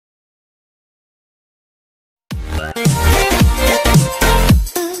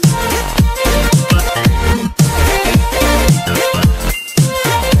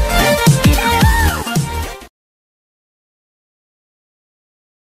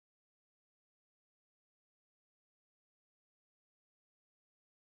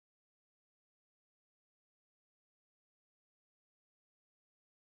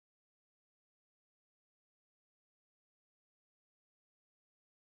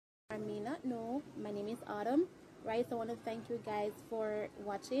may not know, my name is Autumn, right? So I want to thank you guys for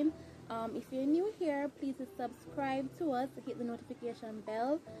watching. If you're new here, please subscribe to us, hit the notification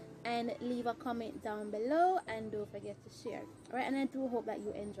bell, and leave a comment down below, and don't forget to share. All right, and I do hope that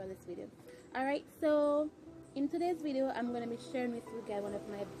you enjoy this video. All right, so in today's video, I'm going to be sharing with you guys one of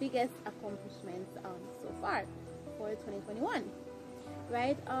my biggest accomplishments so far for 2021.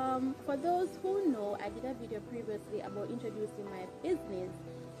 Right, for those who know, I did a video previously about introducing my business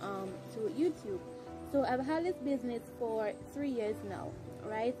to YouTube. So I've had this business for 3 years now,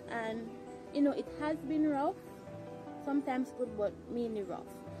 right? And you know, it has been rough, sometimes good, but mainly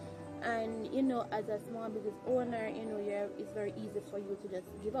rough. And you know, as a small business owner, you know, it's very easy for you to just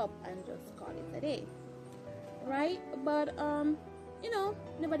give up and just call it a day, right? But you know,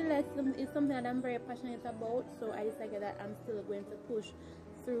 nevertheless, it's something that I'm very passionate about, so I decided that I'm still going to push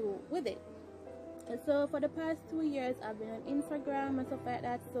through with it. And so for the past 2 years, I've been on Instagram and stuff like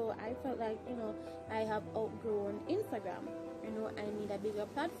that, so I felt like, you know, I have outgrown Instagram. You know, I need a bigger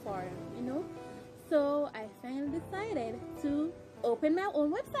platform, you know. So I finally decided to open my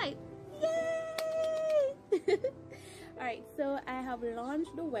own website. Yay! Alright, so I have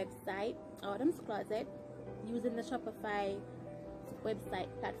launched the website, Autumn's Closet, using the Shopify website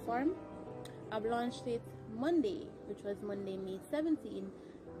platform. I've launched it Monday, which was Monday, May 17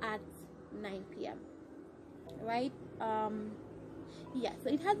 at 9 p.m. right? Yeah, so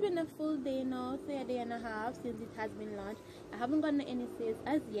it has been a full day now, say a day and a half since it has been launched. I haven't gotten any sales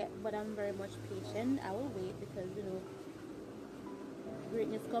as yet, but I'm very much patient. I will wait because, you know,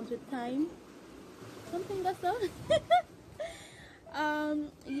 greatness comes with time. Something that's so.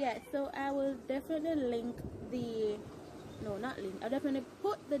 Yeah, so I will definitely link the I'll definitely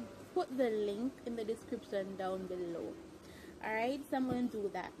put the link in the description down below. Alright, so I'm going to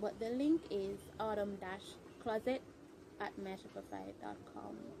do that, but the link is autumn-closet at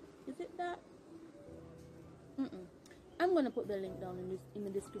myshopify.com. Is it that? I'm going to put the link down in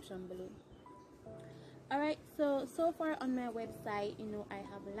the description below. Alright, so far on my website, you know, I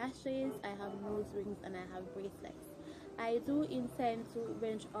have lashes, I have nose rings, and I have bracelets. I do intend to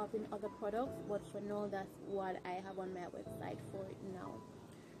venture off in other products, but for now, that's what I have on my website for now.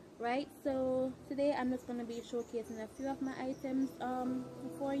 Right, so today I'm just going to be showcasing a few of my items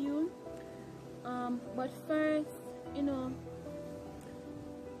for you. But first, you know,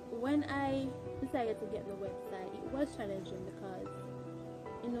 when I decided to get the website, it was challenging because,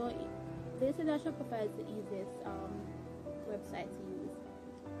 you know, they say that Shopify is the easiest website to use.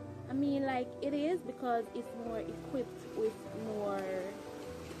 I mean, like, it is because it's more equipped with more,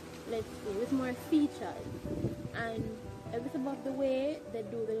 let's say, with more features, and every step of the way they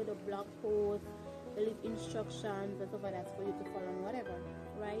do the little blog posts, they leave instructions and stuff like that for you to follow and whatever,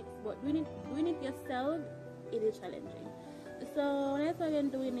 right? But doing it yourself, it is challenging. So when I started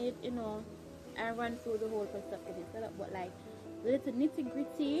doing it, you know, I ran through the whole process of getting set up, but like the little nitty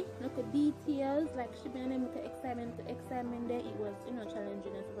gritty, look at details, like shipping and to examine there, it was, you know,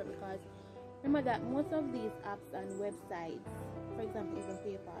 challenging and stuff, because remember that most of these apps and websites, for example, even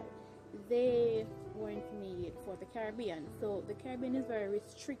PayPal, they weren't made for the Caribbean. So the Caribbean is very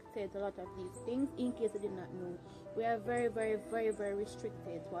restricted to a lot of these things. In case you did not know, we are very, very, very, very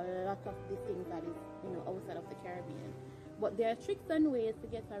restricted to a lot of the things that is, you know, outside of the Caribbean. But there are tricks and ways to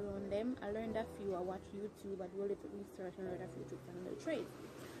get around them. I learned a few. I watched YouTube, I do a little research, and learned a few tricks and little trades.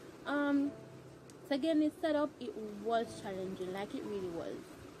 So again, this setup, it was challenging, like it really was.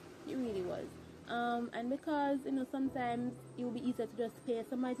 It really was. And because, you know, sometimes it will be easier to just pay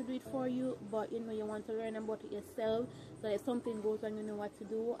somebody to do it for you, but you know, you want to learn about it yourself, so if something goes wrong, you know what to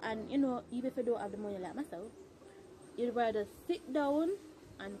do. And you know, even if you don't have the money like myself, you'd rather sit down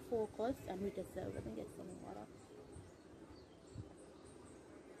and focus and do it yourself. Let me get some water.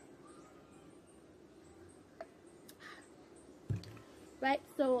 Right,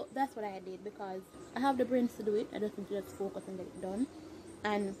 so that's what I did, because I have the brains to do it. I just need to just focus and get it done.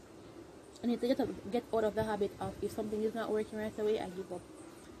 And I need to get out of the habit of, if something is not working right away, I give up.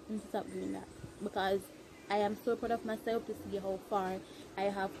 I need to stop doing that, because I am so proud of myself to see how far I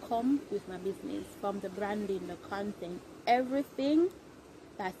have come with my business, from the branding, the content, everything.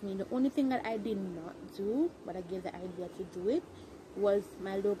 That's me. The only thing that I did not do, but I gave the idea to do it, was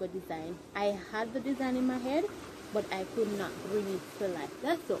my logo design. I had the design in my head, but I could not bring it to life.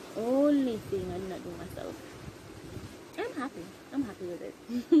 That's the only thing I did not do myself. I'm happy with it.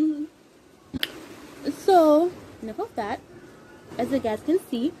 So enough of that. As you guys can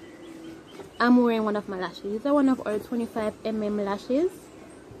see, I'm wearing one of my lashes. These are one of our 25mm lashes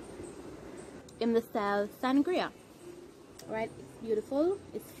in the style Sangria. Right, it's beautiful,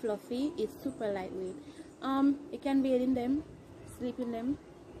 it's fluffy, it's super lightweight. You can bathe in them, sleep in them,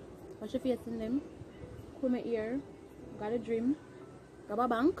 wash your face in them, comb your ear, got a dream, grab a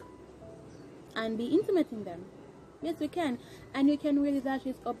bank, and be intimate in them. Yes, we can. And you can wear these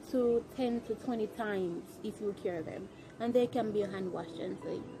lashes up to 10 to 20 times if you care them. And they can be hand washed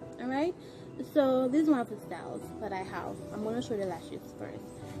gently. Alright? So this is one of the styles that I have. I'm going to show the lashes first.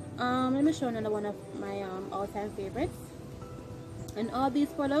 Let me show another one of my all-time favorites. And all these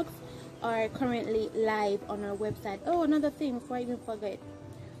products are currently live on our website. Oh, another thing before I even forget.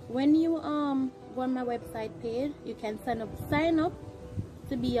 When you go on my website page, you can sign up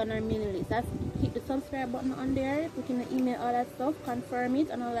to be on our mailing list. That's hit the subscribe button on there, put in the email, all that stuff, confirm it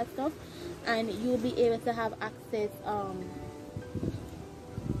and all that stuff, and you'll be able to have access.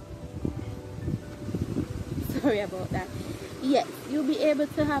 Sorry about that. Yes, you'll be able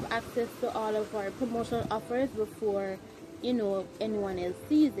to have access to all of our promotional offers before anyone else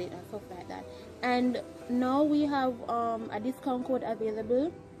sees it and stuff like that. And now we have a discount code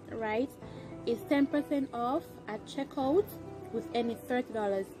available, right? It's 10% off at checkout with any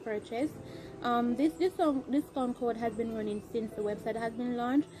 $30 purchase. This discount code has been running since the website has been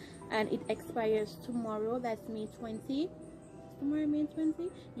launched, and it expires tomorrow. That's May 20. Tomorrow, May 20?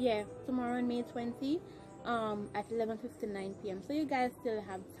 Yeah, tomorrow, May 20, at 11:59 p.m. So you guys still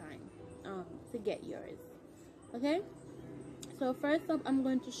have time to get yours. Okay. So first up, I'm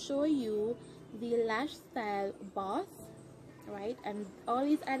going to show you the lash style boss, right? And all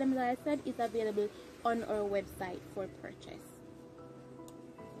these items that I said is available on our website for purchase.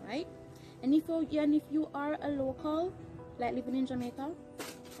 Right? And if you are a local, like living in Jamaica,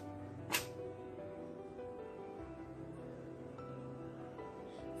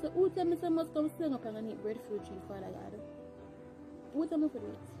 so who tell me some must come sing up and eat breadfruit tree, Father God? Who tell me for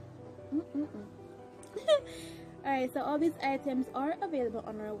it? Alright, so all these items are available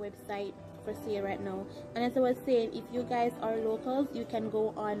on our website for sale right now. And as I was saying, if you guys are locals, you can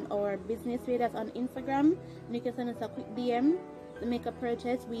go on our business page that's on Instagram, and you can send us a quick DM to make a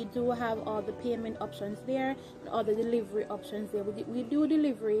purchase. We do have all the payment options there, and all the delivery options there. We do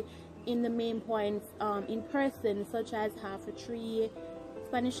delivery in the main points in person, such as Half a Tree,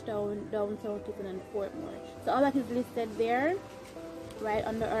 Spanish Town, Downtown Kitchen, and Portmore. So all that is listed there, right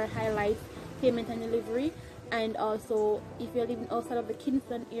under our highlights, payment and delivery. And also, if you're living outside of the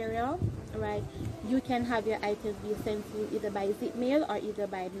Kingston area, right, you can have your items be sent to you either by zip mail or either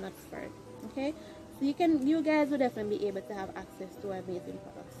by Knutsford. Okay, so you guys will definitely be able to have access to our amazing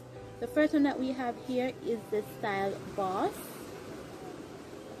products. The first one that we have here is the Style Boss.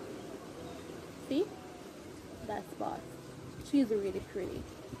 See, that's Boss. She's really pretty.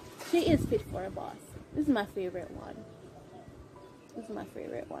 She is fit for a boss. This is my favorite one. This is my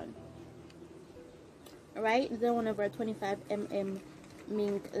favorite one. Right, they're one of our 25mm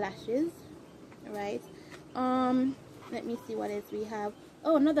mink lashes. Right, let me see what else we have.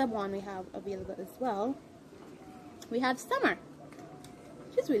 Oh, another one we have available as well. We have Summer.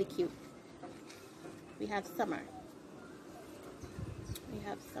 She's really cute. We have Summer. We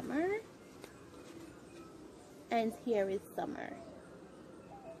have Summer. And here is Summer.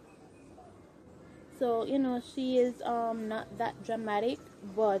 So, you know, she is not that dramatic,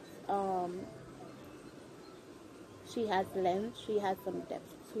 but she has length, she has some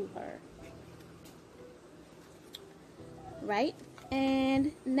depth to her. Right?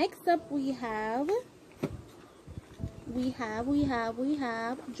 And next up we have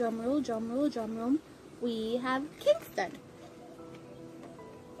drum roll, we have Kingston.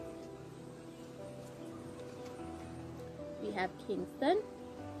 We have Kingston.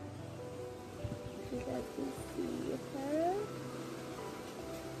 You guys can see her.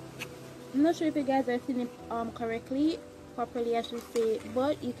 I'm not sure if you guys are seeing it properly I should say,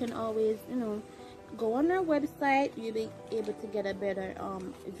 but you can always, you know, go on our website. You'll be able to get a better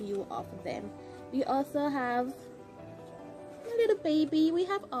view of them. We also have a little baby. We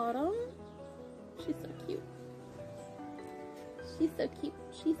have Autumn. She's so cute. She's so cute.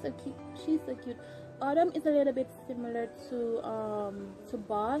 She's so cute. She's so cute. Autumn is a little bit similar to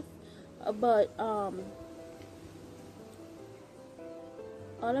Boss, but Autumn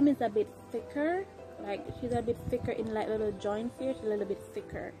is a bit thicker. Like, she's a bit thicker in like little joints here. She's a little bit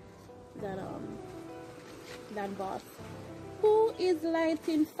thicker than Boss. Who is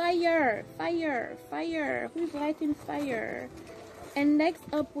lighting fire? Fire. Who is lighting fire? And next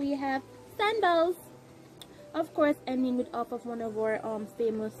up we have Sandals. Of course, ending with off of one of our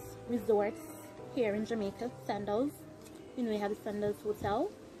famous resorts here in Jamaica, Sandals. You know, we have the Sandals Hotel.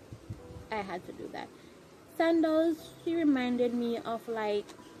 I had to do that. Sandals, she reminded me of like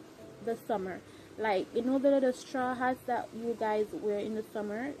the summer. Like, you know, the little straw hats that you guys wear in the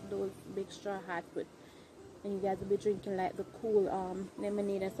summer, those big straw hats with and you guys will be drinking like the cool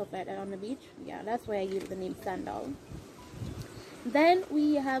lemonade and stuff like that on the beach. Yeah, that's why I gave it the name Sandal. Then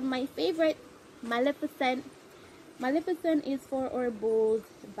we have my favorite, Maleficent. Maleficent is for our bold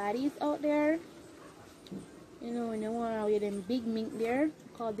bodies out there. You know, when you want to wear them big mink there,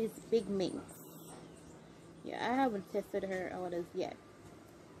 call this big mink. Yeah, I haven't tested her out as yet.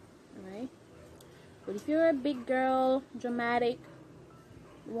 Alright. But if you're a big girl, dramatic,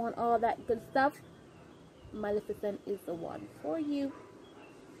 you want all that good stuff, Maleficent is the one for you.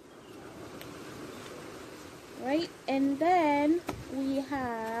 Right? And then we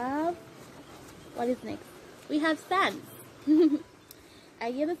have, what is next? We have Sans.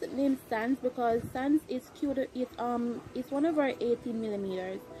 I gave it the name Sans because Sans is cuter. It's one of our 18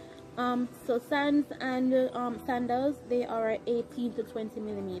 millimeters. So Sans and Sandals, they are 18 to 20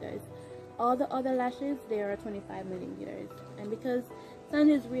 millimeters. All the other lashes, they are 25 millimeters. And because Sans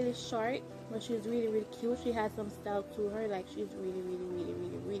is really short, but she's really cute. She has some style to her. Like, she's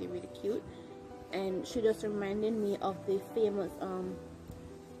really cute. And she just reminded me of the famous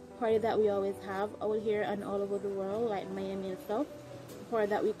party that we always have out here and all over the world, like Miami and stuff. The party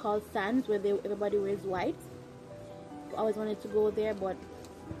that we call Sans, where everybody wears white. I always wanted to go there, but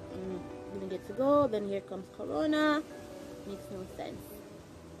didn't get to go. Then here comes Corona. Makes no sense.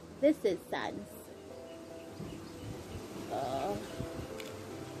 This is Sans.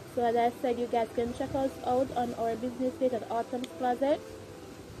 So as I said, you guys can check us out on our business page at Autumn's Kloset,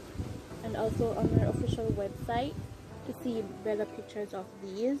 and also on our official website to see better pictures of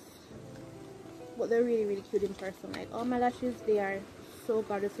these. But they're really cute in person. Like, all my lashes, they are so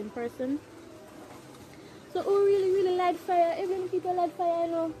gorgeous in person. So who really like fire? Even people like fire,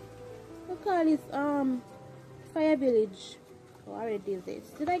 you know. We call this Fire Village. Oh, I already did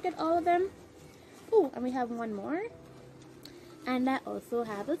this. Did I get all of them? Oh, and we have one more. And I also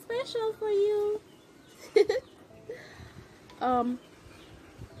have a special for you. One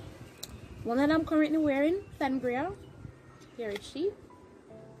that I'm currently wearing, Sangria. Here is she.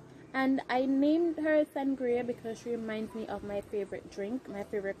 And I named her Sangria because she reminds me of my favorite drink, my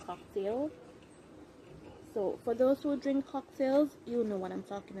favorite cocktail. So for those who drink cocktails, you know what I'm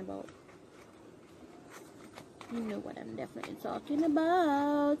talking about. You know what I'm definitely talking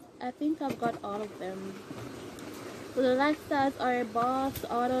about. I think I've got all of them. So the lifestyles are Boss,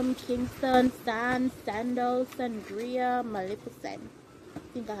 Autumn, Kingston, Sans, Sandal, Sangria, Maleficent. I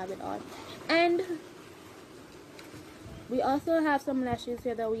think I have it all. And we also have some lashes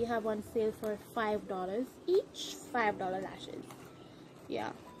here that we have on sale for $5 each. $5 lashes.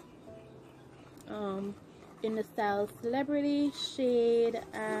 Yeah. In the style Celebrity, Shade,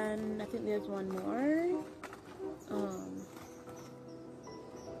 and I think there's one more.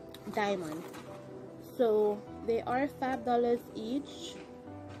 Diamond. So they are $5 each.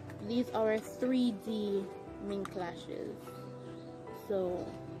 These are 3D mink lashes. So,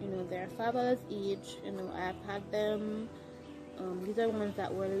 you know, they're $5 each. You know, I've had them. These are ones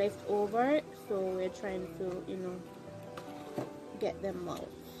that were left over, so we're trying to, you know, get them out.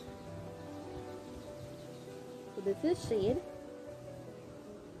 So this is Shade.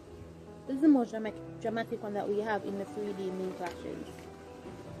 This is the most dramatic one that we have in the 3D mink lashes.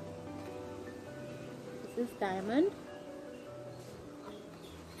 This is Diamond.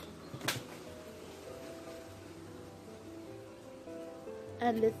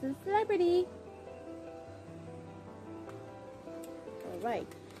 And this is Celebrity. Alright.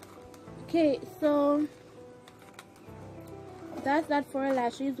 Okay, so that's that for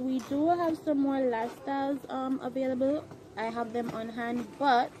lashes. We do have some more lash styles available. I have them on hand,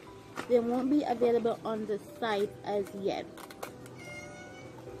 but they won't be available on the site as yet.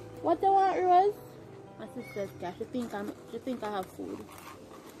 What do you want, Rose? My sister's cat. She think I have food.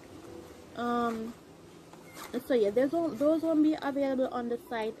 So yeah, those won't be available on the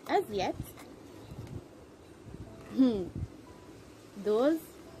site as yet. Those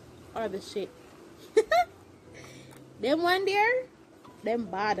are the shit. Them one there, them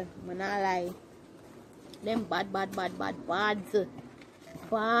bad. I'm not lie. Them bad.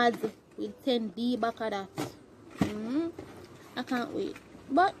 Bad with 10D back of that. I can't wait.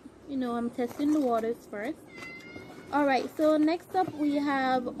 But you know, I'm testing the waters first. Alright, so next up we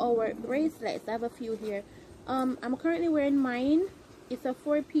have our bracelets. I have a few here. I'm currently wearing mine. It's a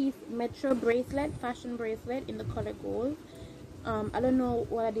 4-piece Metro bracelet, fashion bracelet in the color gold. I don't know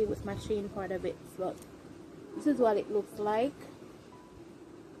what I did with my chain part of it, but this is what it looks like.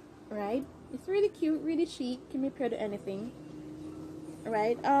 Right? It's really cute, really chic. Can be paired to anything.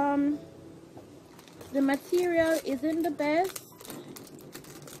 Right? The material isn't the best.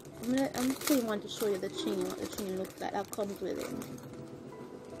 I'm still want to show you the chain, what the chain looks like that comes with it.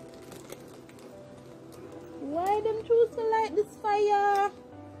 Why them choose to light this fire?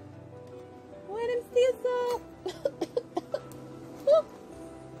 Why them still so?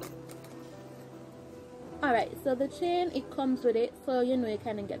 Alright, so the chain, it comes with it, so you know you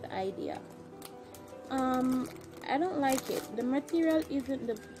kind of get the idea. I don't like it. The material isn't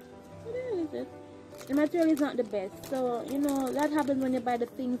the... What the hell is it? The material is not the best. So, you know, that happens when you buy the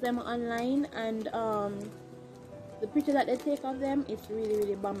things them online, and the picture that they take of them, it's really,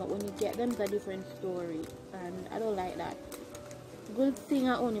 really bummer. When you get them, it's a different story, and I don't like that. Good thing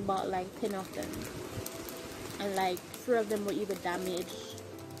I only bought like 10 of them, and like 3 of them were either damaged.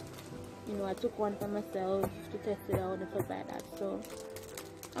 You know, I took one for myself to test it out and stuff like that. So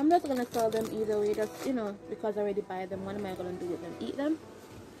I'm just gonna sell them either way, just, you know, because I already buy them. What am I gonna do with them? Eat them?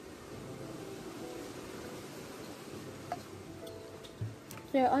 So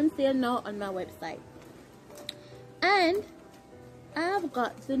they're on sale now on my website. And I've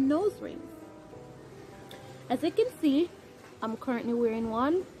got the nose rings. As you can see, I'm currently wearing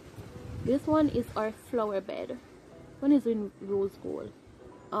one. This one is our flower bed. One is in rose gold.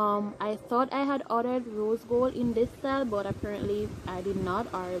 I thought I had ordered rose gold in this style, but apparently I did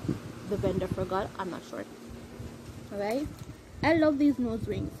not, or the vendor forgot. I'm not sure. Alright, I love these nose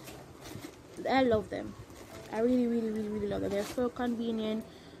rings. I love them. I really, really, really, really love them. They're so convenient.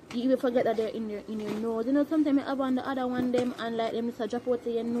 You even forget that they're in your nose. You know, sometimes you have on the other one them, and like them just drop out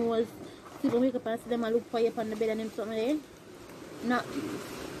to your nose. People wake up and see them and look for you on the bed and them something there.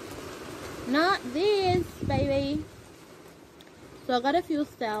 Not this, baby. So I got a few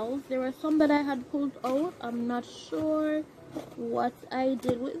styles. There were some that I had pulled out. I'm not sure what I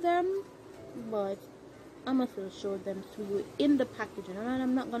did with them, but I'm gonna still show them to you in the packaging. And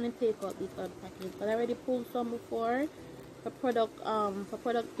I'm not gonna take out these other packages, but I already pulled some before for product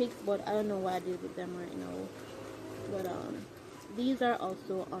picks, but I don't know what I did with them right now. But these are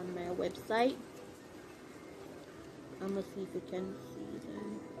also on my website. I'm gonna see if you can see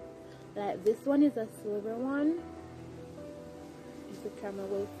them. Like this one is a silver one. If the camera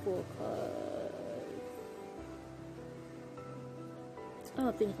will focus, I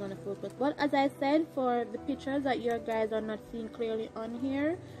don't think it's gonna focus. But as I said, for the pictures that you guys are not seeing clearly on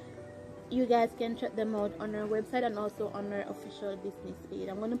here, you guys can check them out on our website and also on our official business page.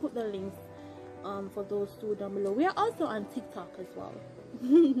 I'm gonna put the links for those two down below. We are also on TikTok as well.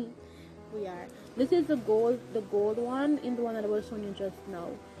 We are. This is the gold one, in the one that I was showing you just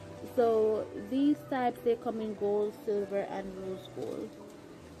now. So these types, they come in gold, silver, and rose gold.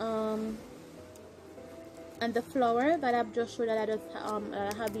 And the flower that I've just showed that I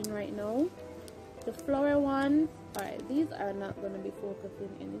have in right now, the flower ones, alright, these are not going to be focusing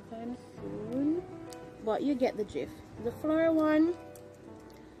anytime soon, but you get the gist. The flower one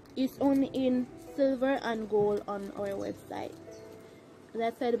is only in silver and gold on our website. As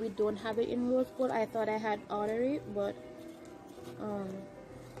I said, we don't have it in rose gold. I thought I had ordered it, but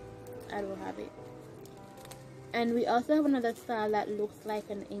I don't have it. And we also have another style that looks like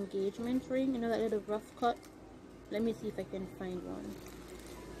an engagement ring, you know, that little rough cut. Let me see if I can find one.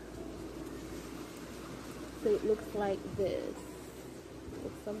 So it looks like this.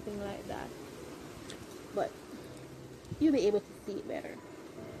 Looks something like that. But you'll be able to see it better.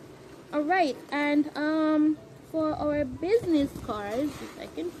 Alright, and for our business cards, if I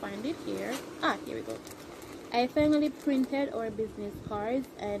can find it here. Ah, here we go. I finally printed our business cards,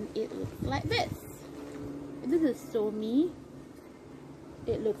 and it looks like this. This is so me.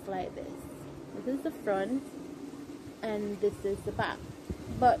 It looks like this. This is the front, and this is the back.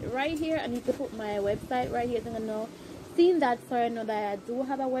 But right here, I need to put my website right here. So I know, seeing that, so I know that I do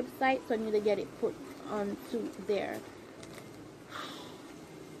have a website, so I need to get it put onto there.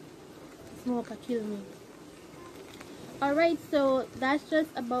 Smoke kill me. Alright, so that's just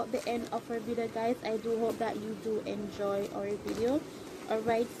about the end of our video, guys. I do hope that you do enjoy our video.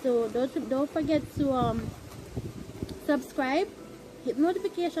 Alright, so don't forget to subscribe, hit the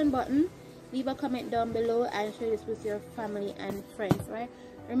notification button, leave a comment down below, and share this with your family and friends. Right,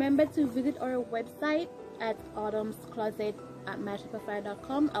 remember to visit our website at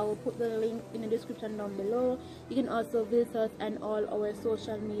autumnskloset@myshopify.com. I will put the link in the description down below. You can also visit us on all our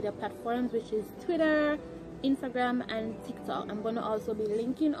social media platforms, which is Twitter, Instagram, and TikTok. I'm going to also be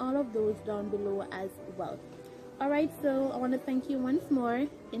linking all of those down below as well. Alright, so I want to thank you once more.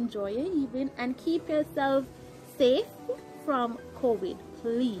 Enjoy your evening and keep yourself safe from COVID.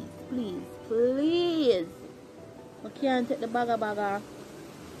 Please, please, please. I can't take the bagger.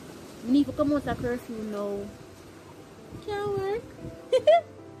 We need to come out of curfew now. Can't work.